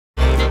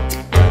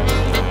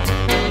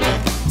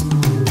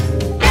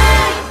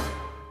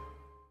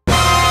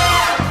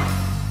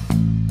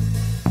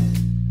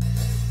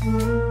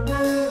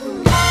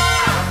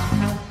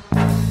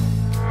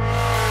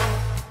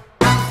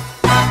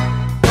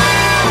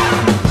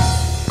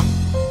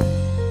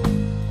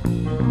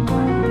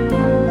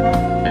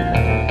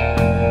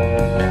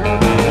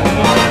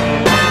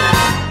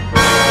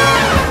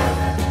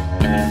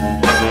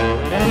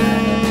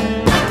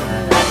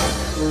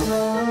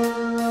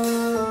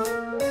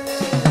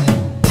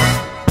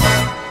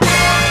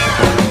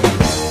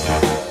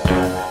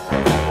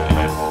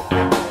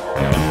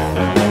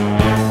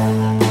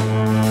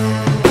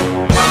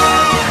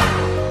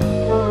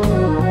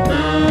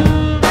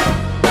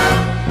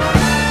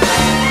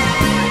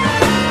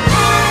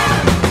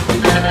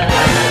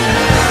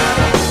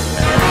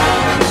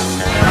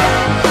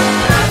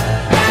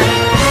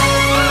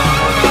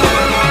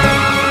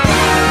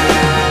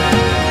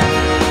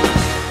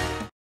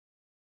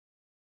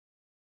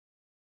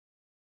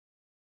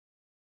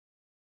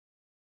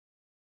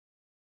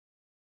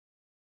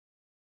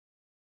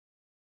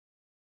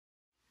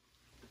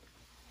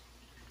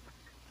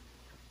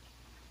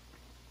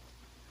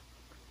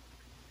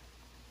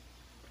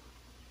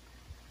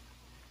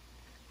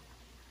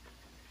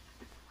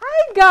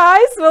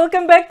Guys,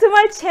 welcome back to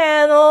my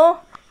channel.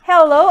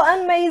 Hello,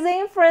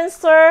 amazing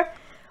friendster.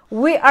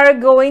 We are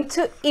going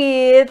to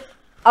eat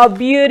a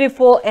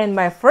beautiful and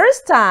my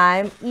first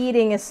time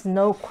eating a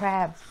snow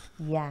crab.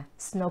 Yeah,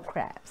 snow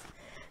crabs.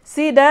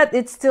 See that?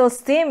 It's still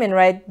steaming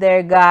right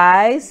there,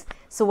 guys.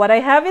 So what I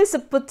have is a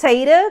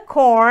potato,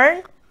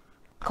 corn,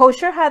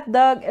 kosher hot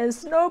dog, and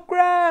snow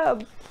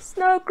crab.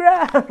 Snow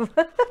crab.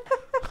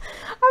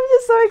 I'm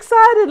just so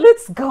excited.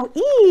 Let's go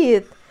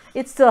eat.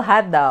 It's still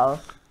hot though.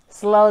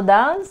 Slow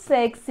down,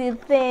 sexy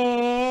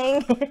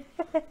thing.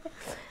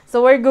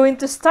 So we're going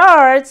to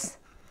start.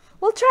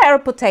 We'll try our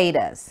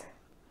potatoes.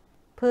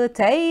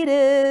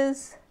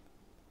 Potatoes.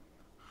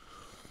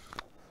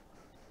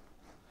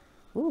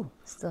 Ooh,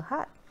 still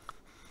hot.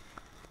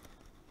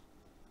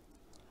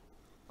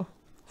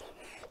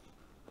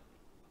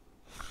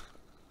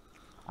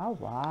 Oh,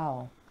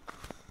 wow.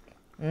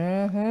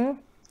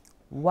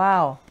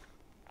 Wow.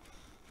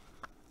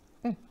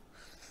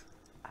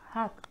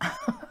 Hot.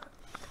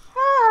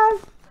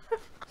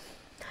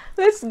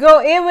 Let's go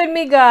in with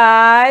me,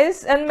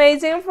 guys.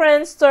 Amazing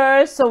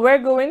friendsters. So we're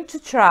going to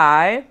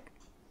try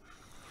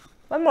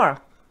one more.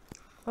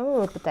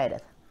 Oh, potatoes.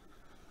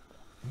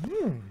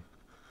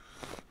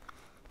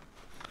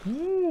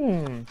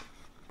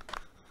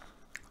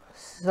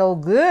 So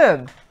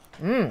good.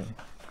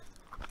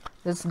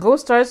 Let's go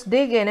start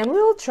digging, and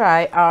we'll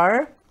try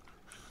our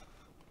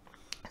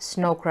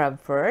snow crab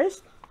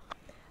first.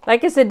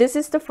 Like I said, this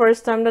is the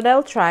first time that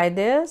I'll try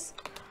this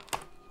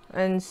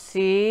and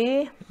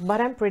see,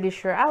 but I'm pretty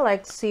sure I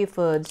like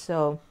seafood,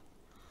 so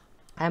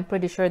I'm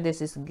pretty sure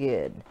this is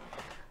good.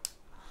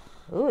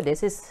 Ooh,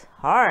 this is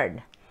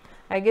hard.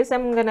 I guess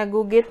I'm gonna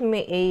go get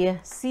me a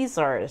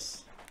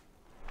scissors.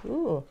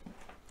 Ooh.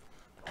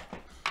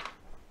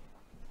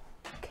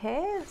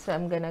 Okay, so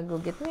I'm gonna go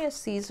get me a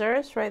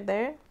scissors right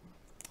there.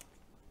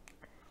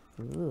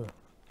 Ooh.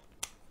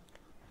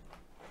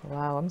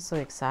 Wow, I'm so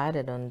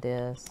excited on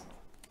this.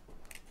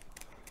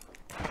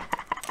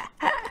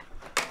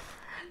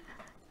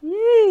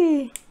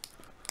 Yay!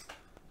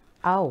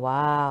 Oh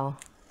wow,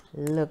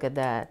 look at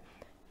that.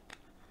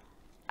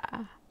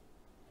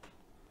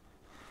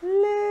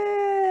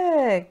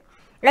 Look!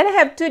 And I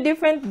have two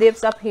different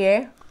dips up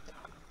here.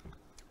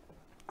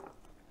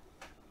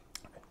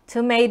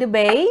 Tomato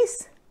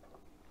base.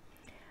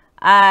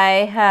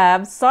 I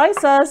have soy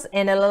sauce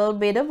and a little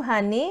bit of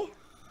honey.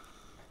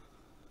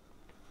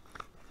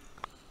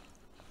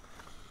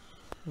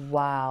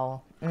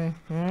 Wow.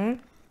 Amazing!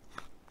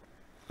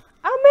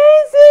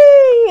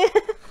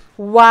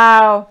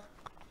 Wow.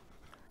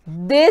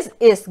 This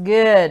is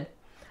good.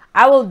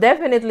 I will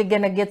definitely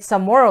gonna get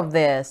some more of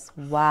this.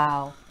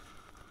 Wow.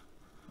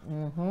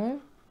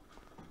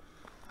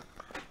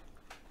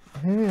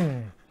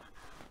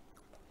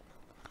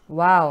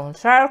 Wow.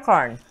 Sour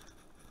corn.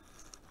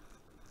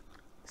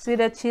 See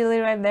that chili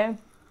right there?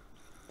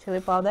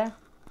 Chili powder.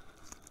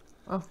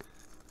 Oh.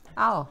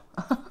 Ow.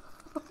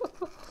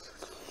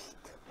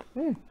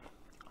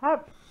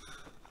 Hot.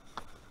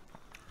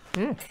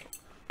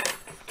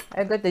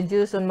 I got the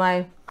juice on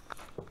my.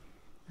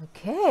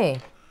 Okay.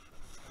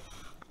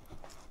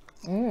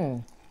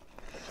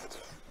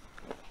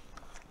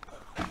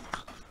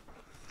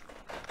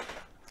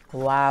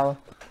 Wow.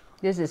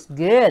 This is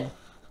good.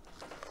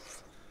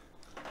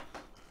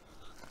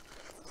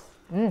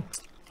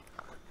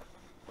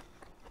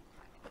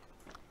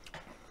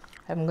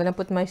 I'm gonna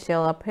put my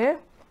shell up here.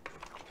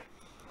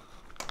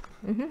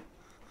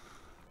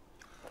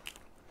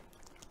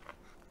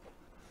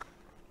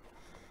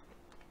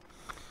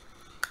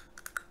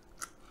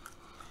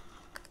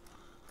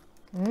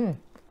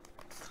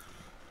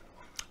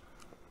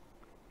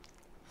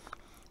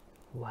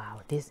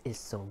 Wow, this is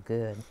so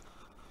good.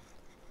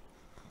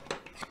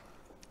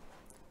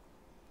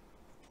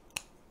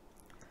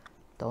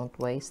 Don't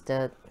waste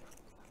that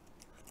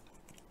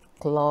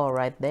claw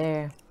right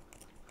there.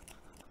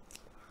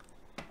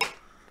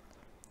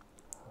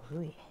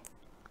 Ooh,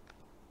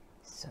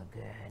 so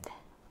good.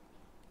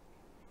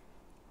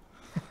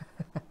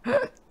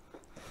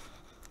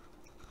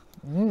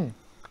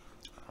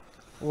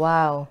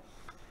 Wow.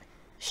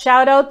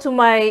 Shout out to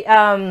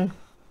my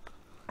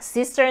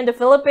sister in the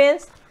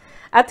Philippines.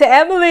 Ate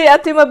Emily,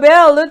 Ate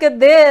Mabel, look at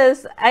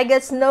this. I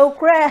get snow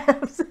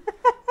crabs.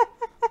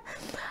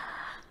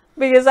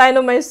 Because I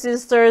know my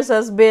sisters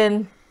has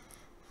been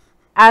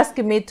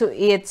asking me to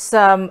eat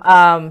some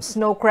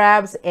snow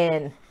crabs,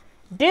 and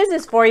this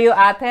is for you,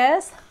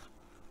 Ates.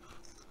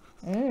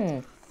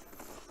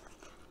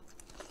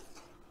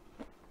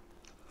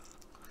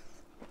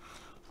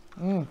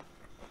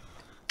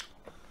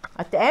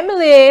 Ate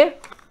Emily.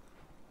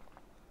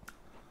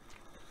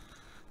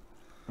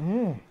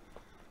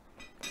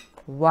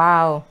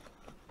 Wow.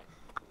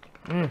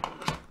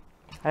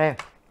 Hey.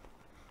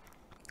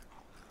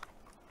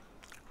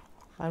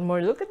 One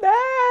more. Look at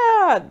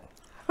that.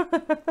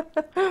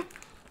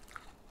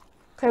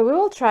 Okay, we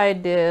will try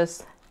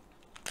this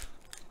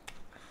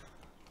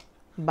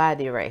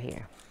body right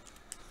here.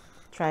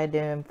 Try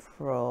them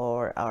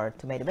for our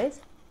tomato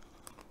base.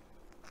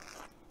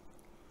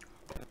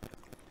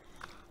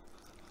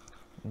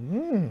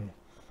 Mmm.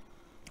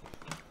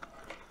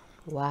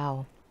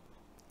 Wow.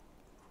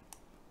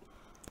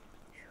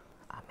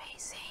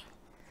 Amazing.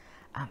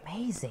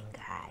 Amazing,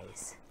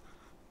 guys.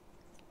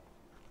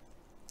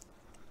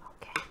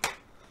 Okay.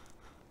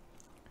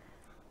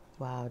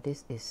 Wow,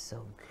 this is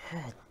so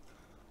good.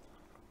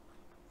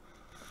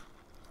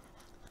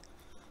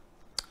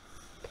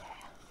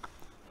 Okay.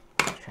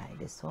 Try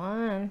this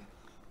one.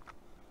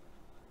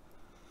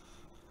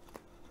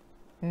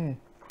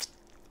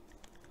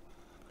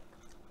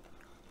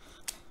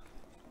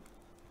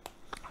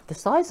 The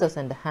soy sauce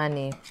and the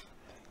honey,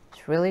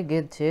 it's really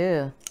good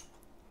too.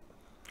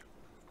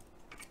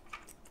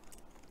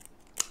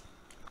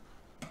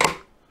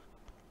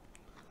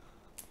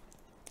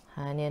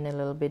 Honey and a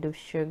little bit of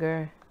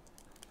sugar.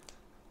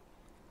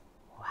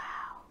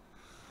 Wow.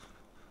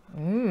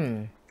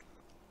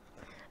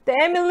 The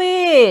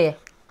Emily!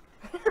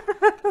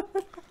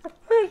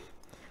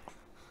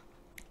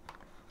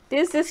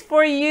 This is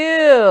for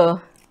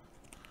you.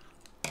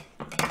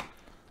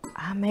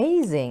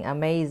 Amazing,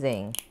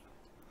 amazing.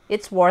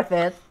 It's worth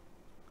it.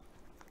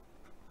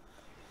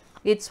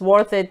 It's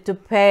worth it to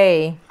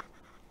pay.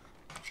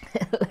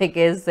 Like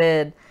I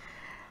said,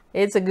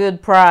 it's a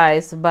good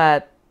price,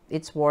 but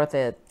it's worth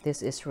it.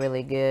 This is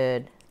really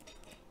good.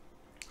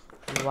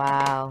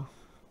 Wow.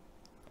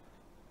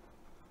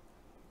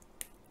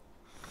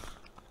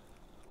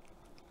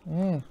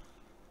 I'm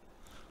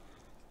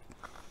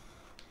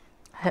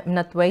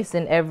not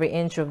wasting every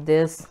inch of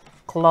this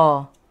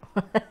claw.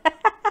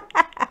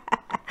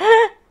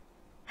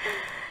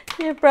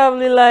 You're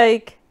probably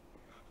like,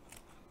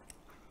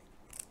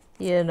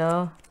 you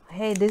know,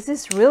 hey, this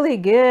is really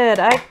good.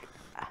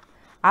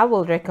 I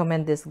will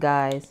recommend this,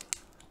 guys.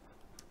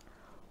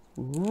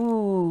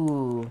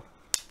 Ooh,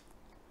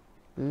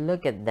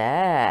 look at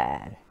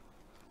that.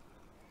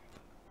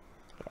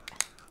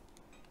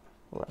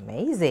 Ooh,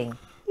 amazing.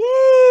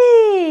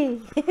 Yay!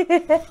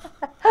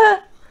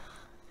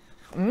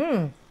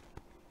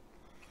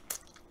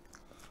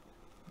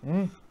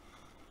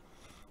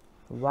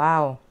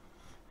 Wow.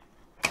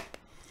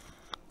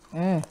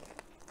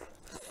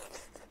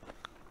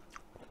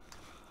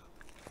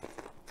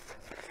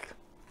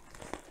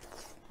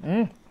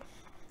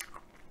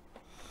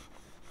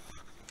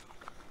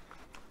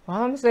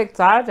 Well, I'm so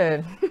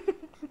excited.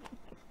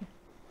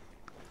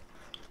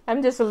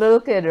 I'm just a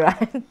little kid,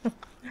 right?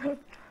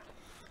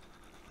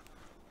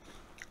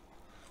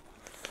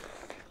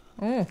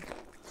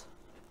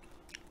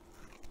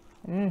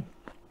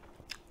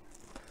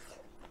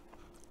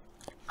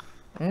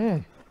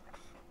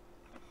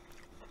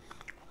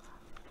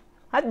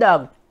 Hot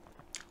dog.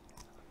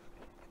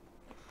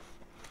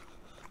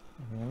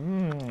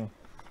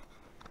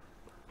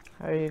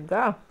 There you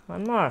go.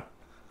 One more.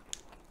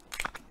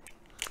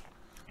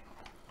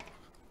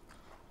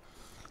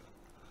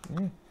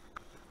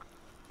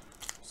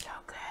 So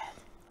good.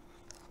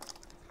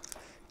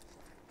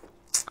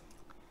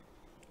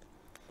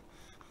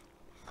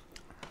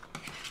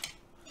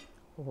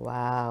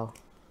 Wow.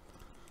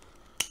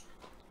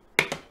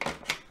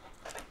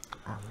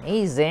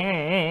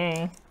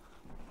 Amazing.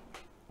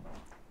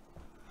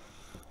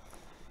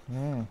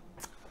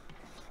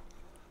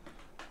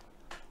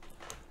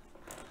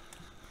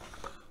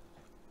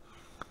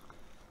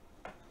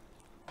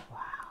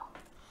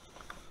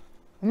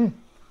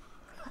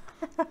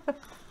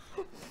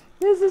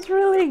 This is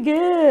really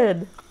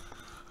good.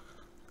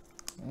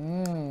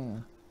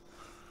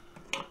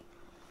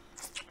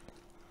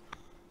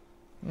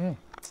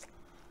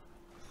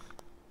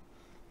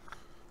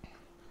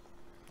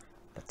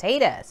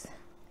 Potatoes.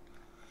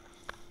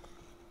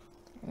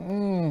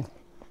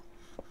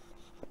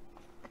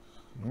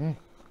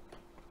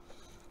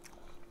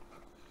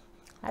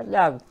 Hot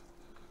dog.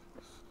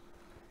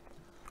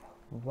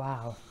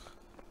 Wow.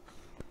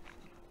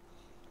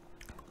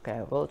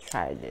 Okay, we'll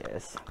try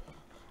this.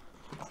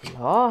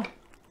 Oh.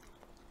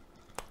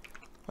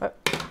 What?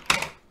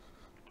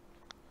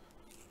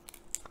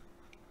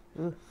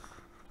 Ooh.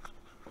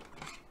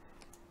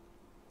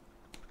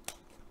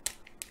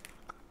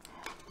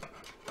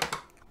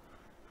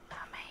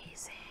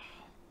 Amazing.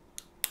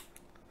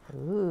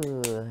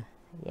 Ooh.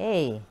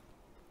 Yay.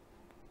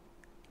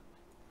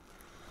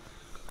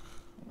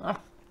 Oh.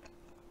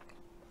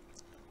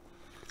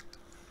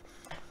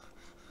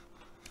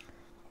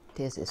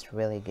 This is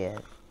really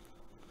good.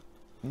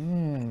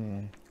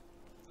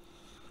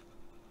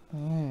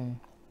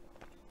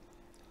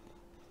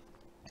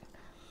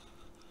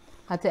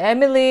 Ate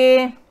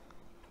Emily, if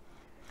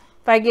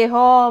I get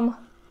home,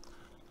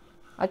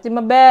 Ate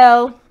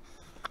Mabel,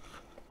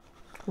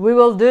 we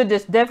will do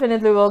this.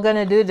 Definitely we're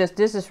gonna do this.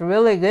 This is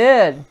really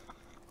good.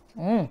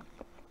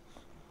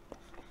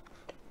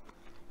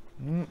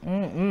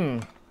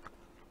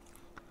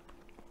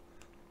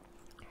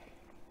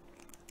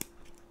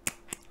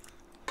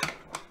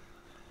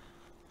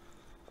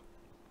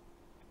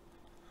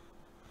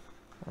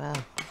 Wow.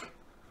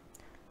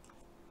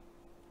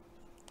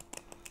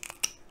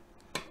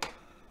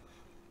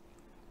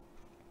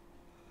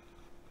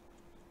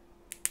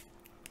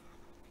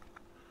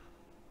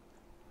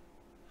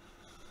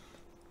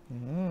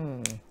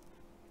 Mm.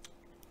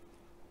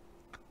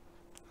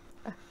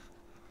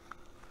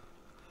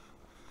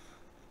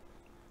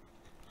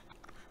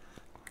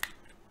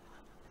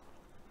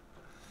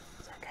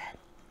 So good.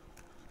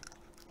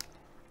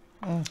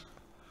 Mm.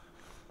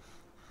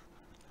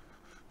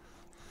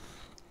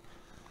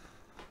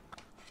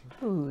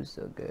 Ooh,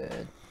 so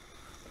good.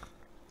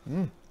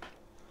 Mm.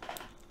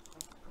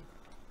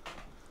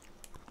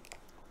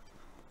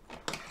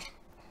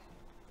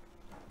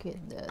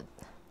 Get that.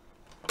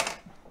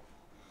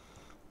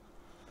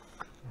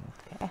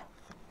 Okay.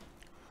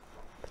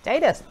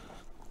 Potatoes.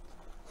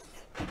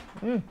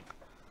 Mm.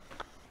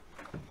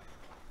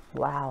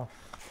 Wow.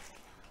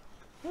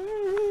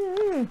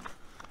 Mm.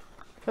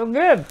 So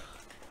good.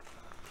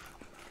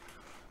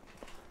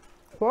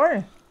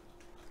 Corn.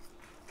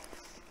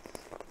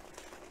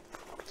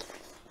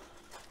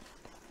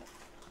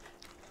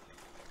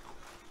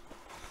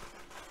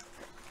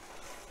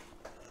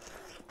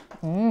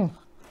 Mm.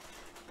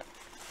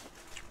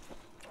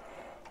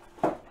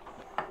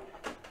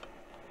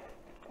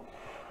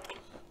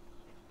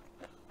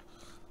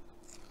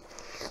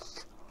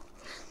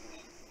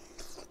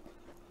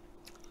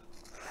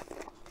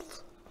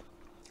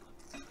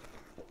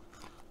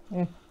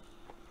 Mm.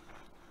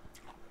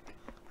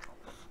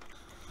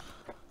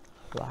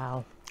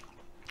 Wow.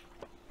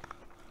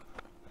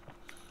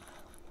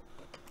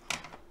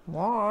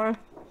 More.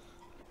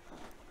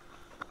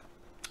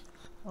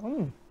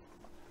 Mm.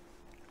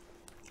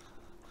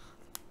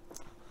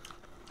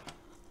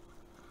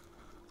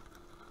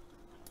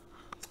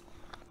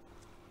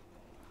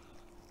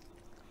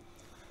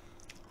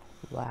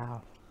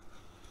 Wow.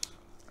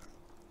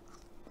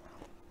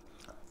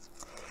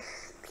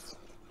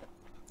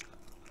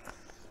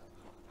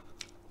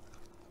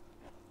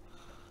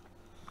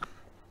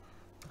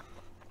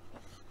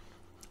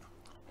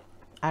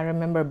 I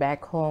remember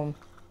back home,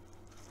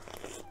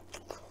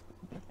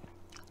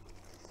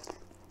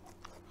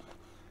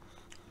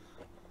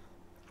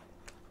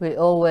 we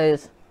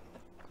always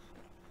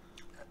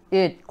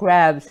eat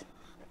crabs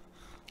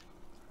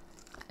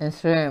and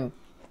shrimp.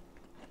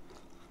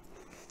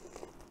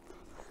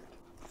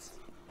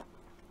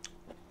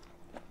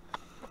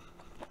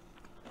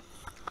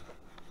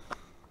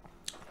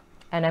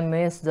 And I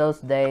miss those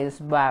days,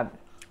 but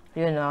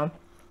you know,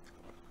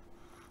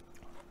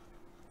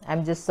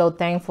 I'm just so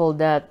thankful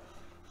that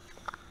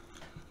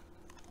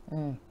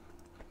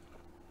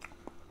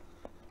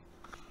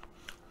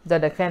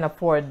that I can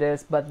afford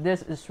this, but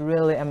this is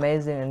really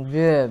amazing and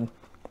good.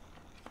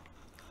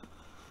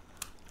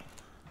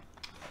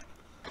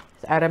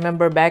 I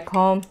remember back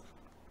home,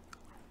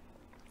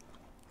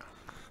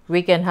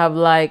 we can have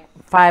like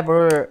 5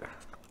 or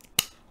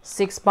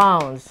 6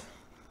 pounds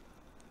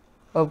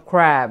of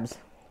crabs,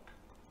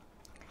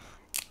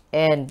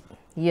 and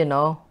you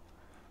know,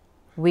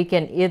 we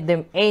can eat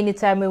them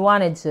anytime we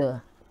wanted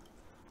to.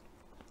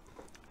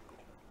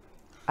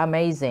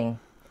 Amazing,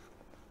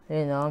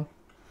 you know.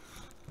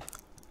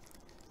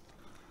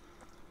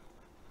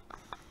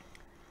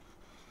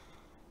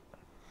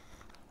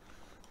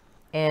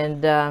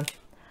 And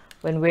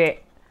when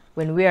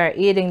we are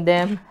eating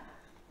them,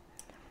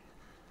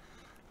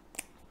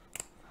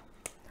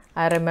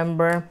 I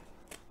remember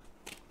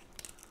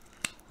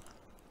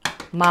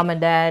mom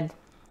and dad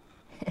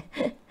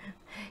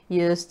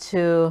used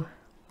to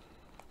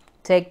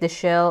take the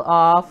shell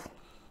off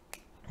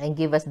and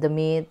give us the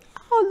meat.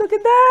 Oh, look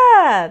at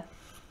that.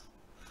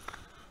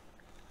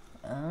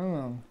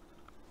 Oh.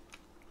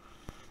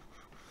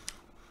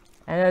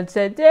 And I'd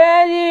say,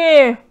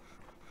 Daddy,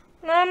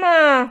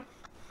 Mama,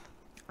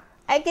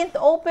 I can't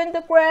open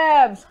the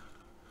crabs.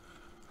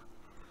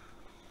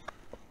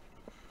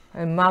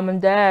 And mom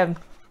and dad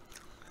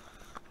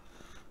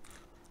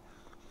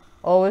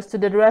always to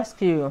the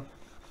rescue.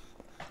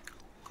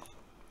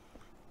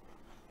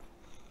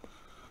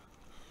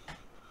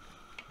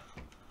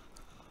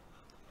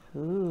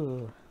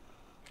 Ooh,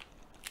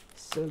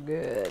 so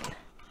good.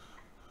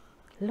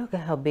 Look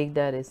at how big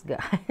that is,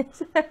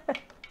 guys.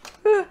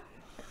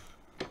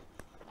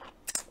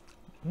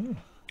 Mm.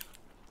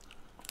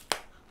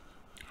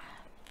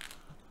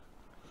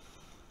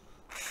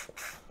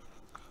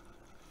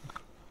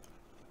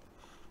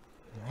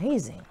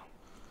 Amazing.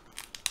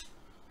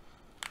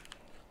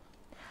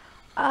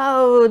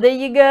 Oh, there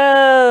you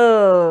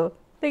go.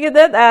 Look at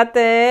that,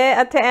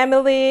 Ate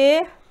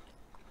Emily.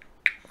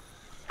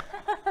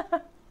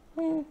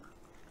 Mm.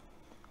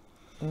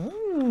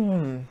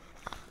 Mm.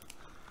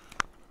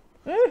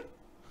 Mm.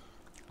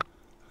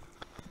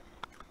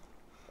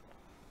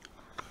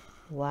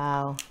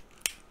 Wow.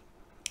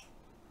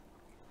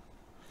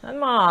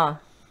 Mama.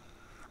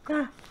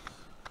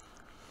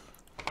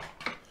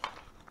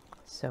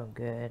 So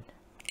good.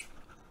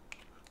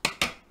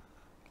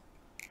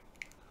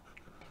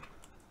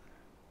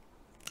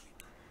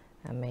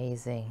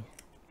 Amazing.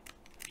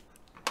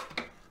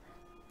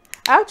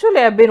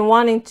 Actually, I've been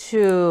wanting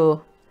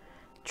to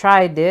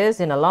try this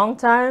in a long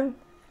time.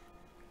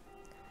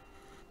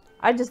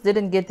 I just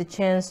didn't get the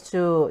chance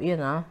to, you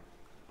know,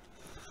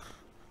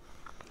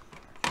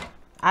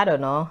 I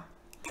don't know,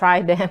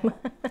 try them.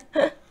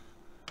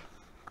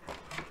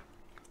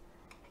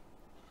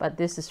 But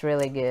this is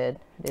really good.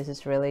 This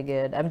is really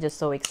good. I'm just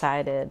so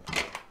excited.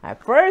 My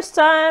first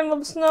time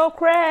of snow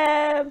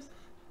crabs.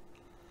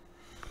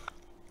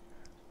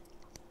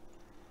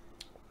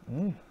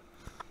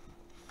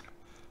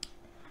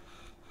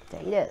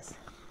 Take this.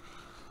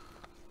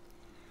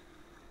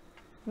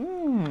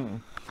 So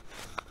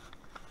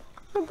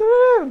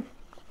good.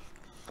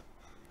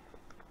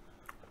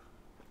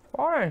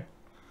 Fine.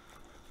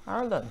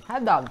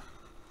 Hot dog.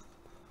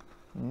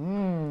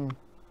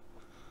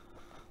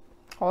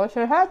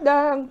 Also hot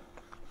dog.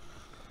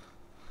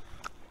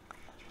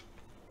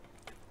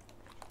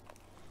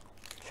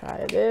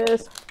 Try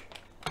this.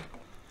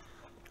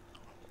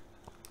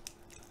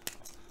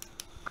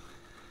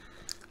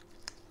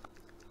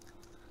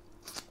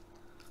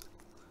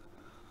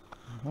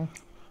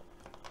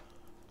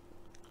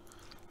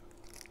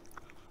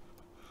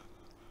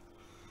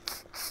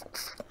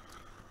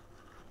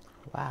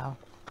 Wow.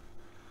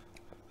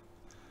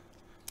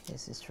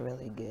 This is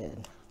really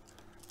good.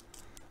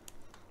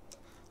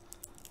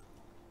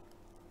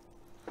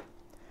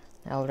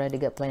 I already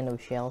got plenty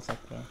of shells up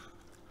here.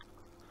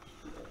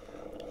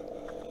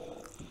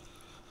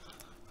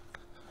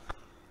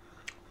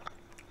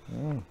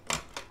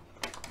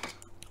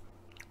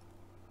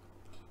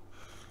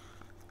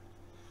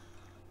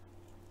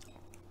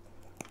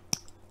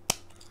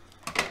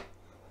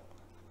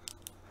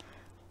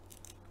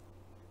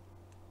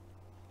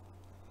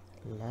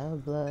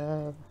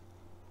 Love.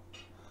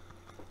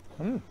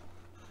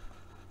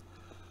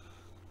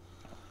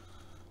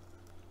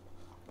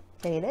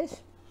 See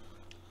this?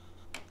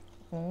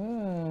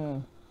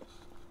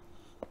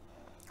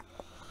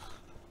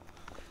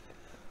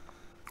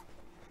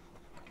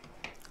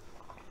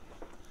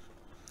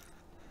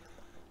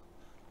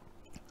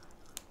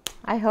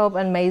 I hope,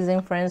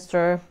 amazing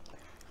Friendster,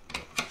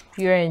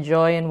 you're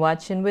enjoying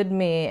watching with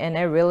me, and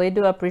I really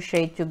do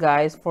appreciate you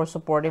guys for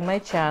supporting my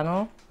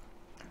channel.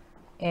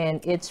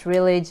 And it's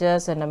really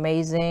just an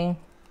amazing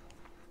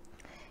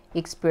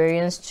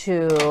experience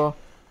to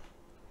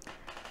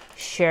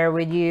share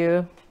with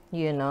you,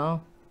 you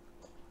know,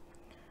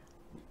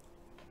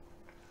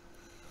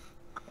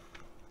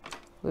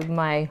 with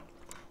my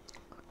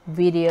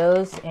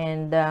videos.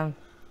 And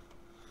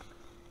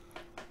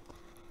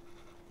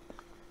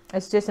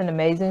it's just an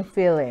amazing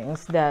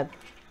feelings that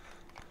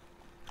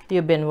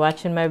you've been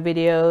watching my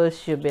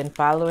videos, you've been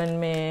following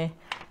me,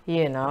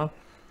 you know.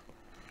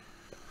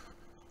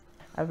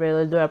 I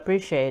really do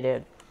appreciate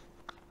it.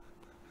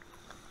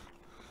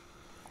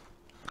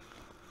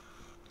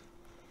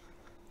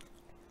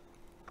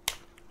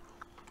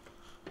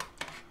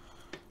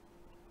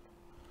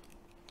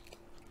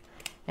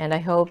 And I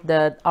hope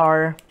that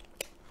our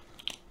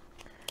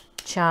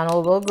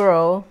channel will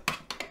grow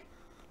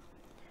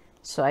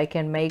so I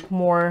can make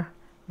more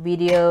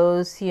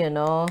videos, you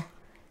know,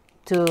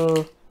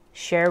 to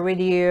share with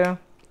you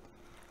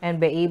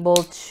and be able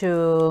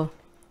to,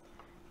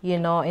 you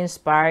know,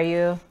 inspire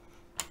you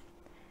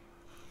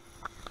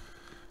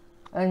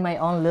in my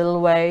own little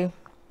way.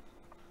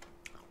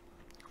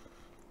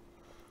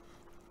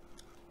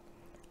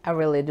 I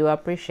really do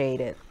appreciate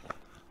it.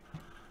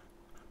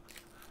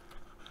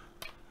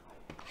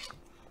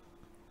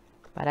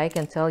 But I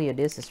can tell you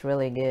this is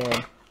really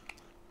good.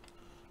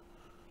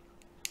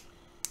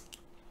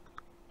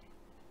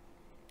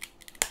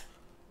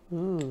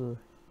 Ooh.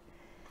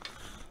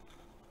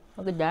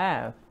 Look at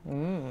that.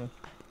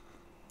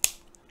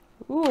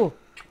 Ooh.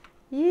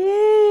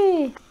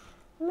 Yay!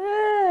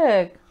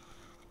 Look.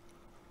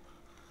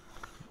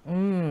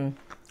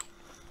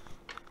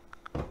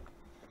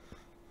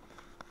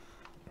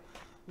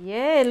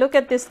 Yay, look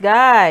at this,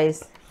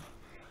 guys.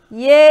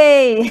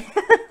 Yay.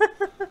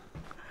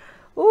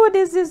 Oh,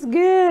 this is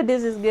good.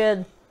 This is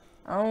good.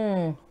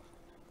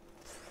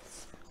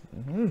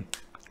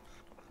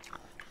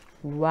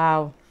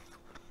 Wow.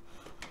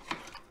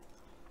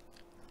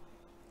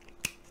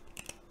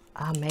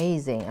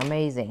 Amazing,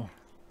 amazing.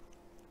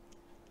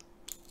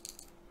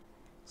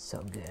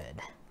 So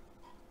good.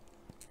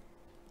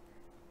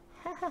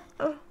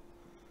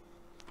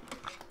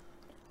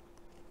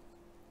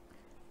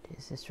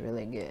 This is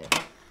really good.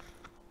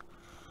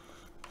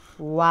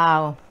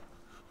 Wow.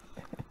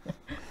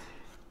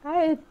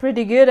 I ate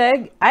pretty good.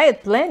 I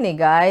ate plenty,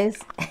 guys.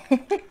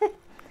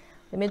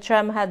 Let me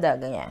try my hot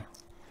dog again.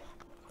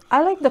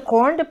 I like the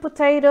corn, the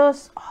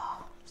potatoes.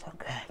 Oh, so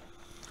good.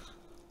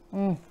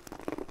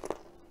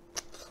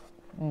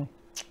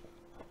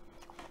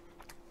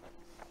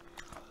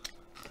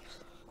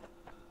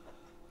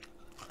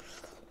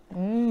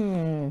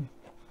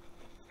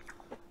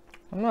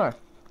 More.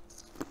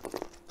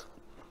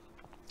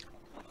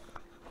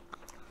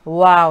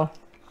 Wow.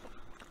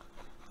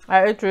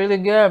 It's really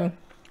good.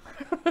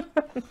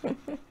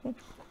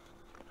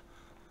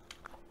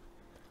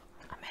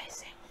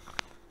 Amazing.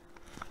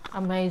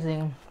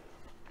 Amazing.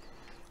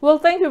 Well,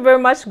 thank you very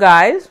much,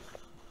 guys,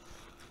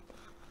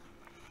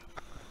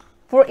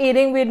 for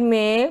eating with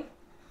me.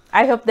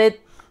 I hope that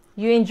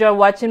you enjoy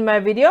watching my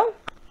video.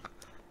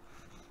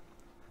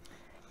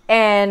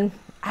 And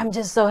I'm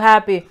just so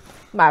happy.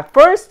 My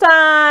first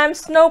time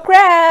snow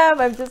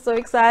crab. I'm just so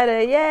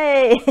excited.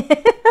 Yay.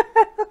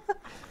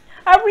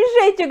 I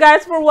appreciate you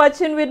guys for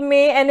watching with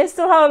me, and I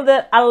still have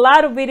a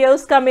lot of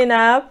videos coming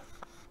up.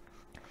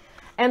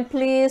 And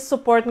please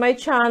support my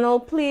channel.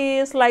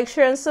 Please like,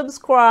 share, and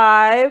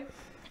subscribe.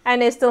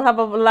 And I still have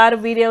a lot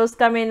of videos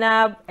coming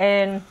up,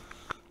 and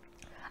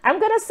I'm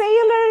gonna see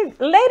you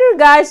later,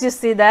 guys. You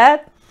see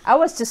that? I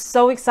was just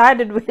so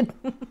excited with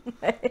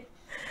my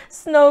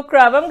snow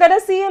crab. I'm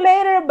gonna see you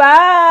later.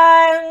 Bye.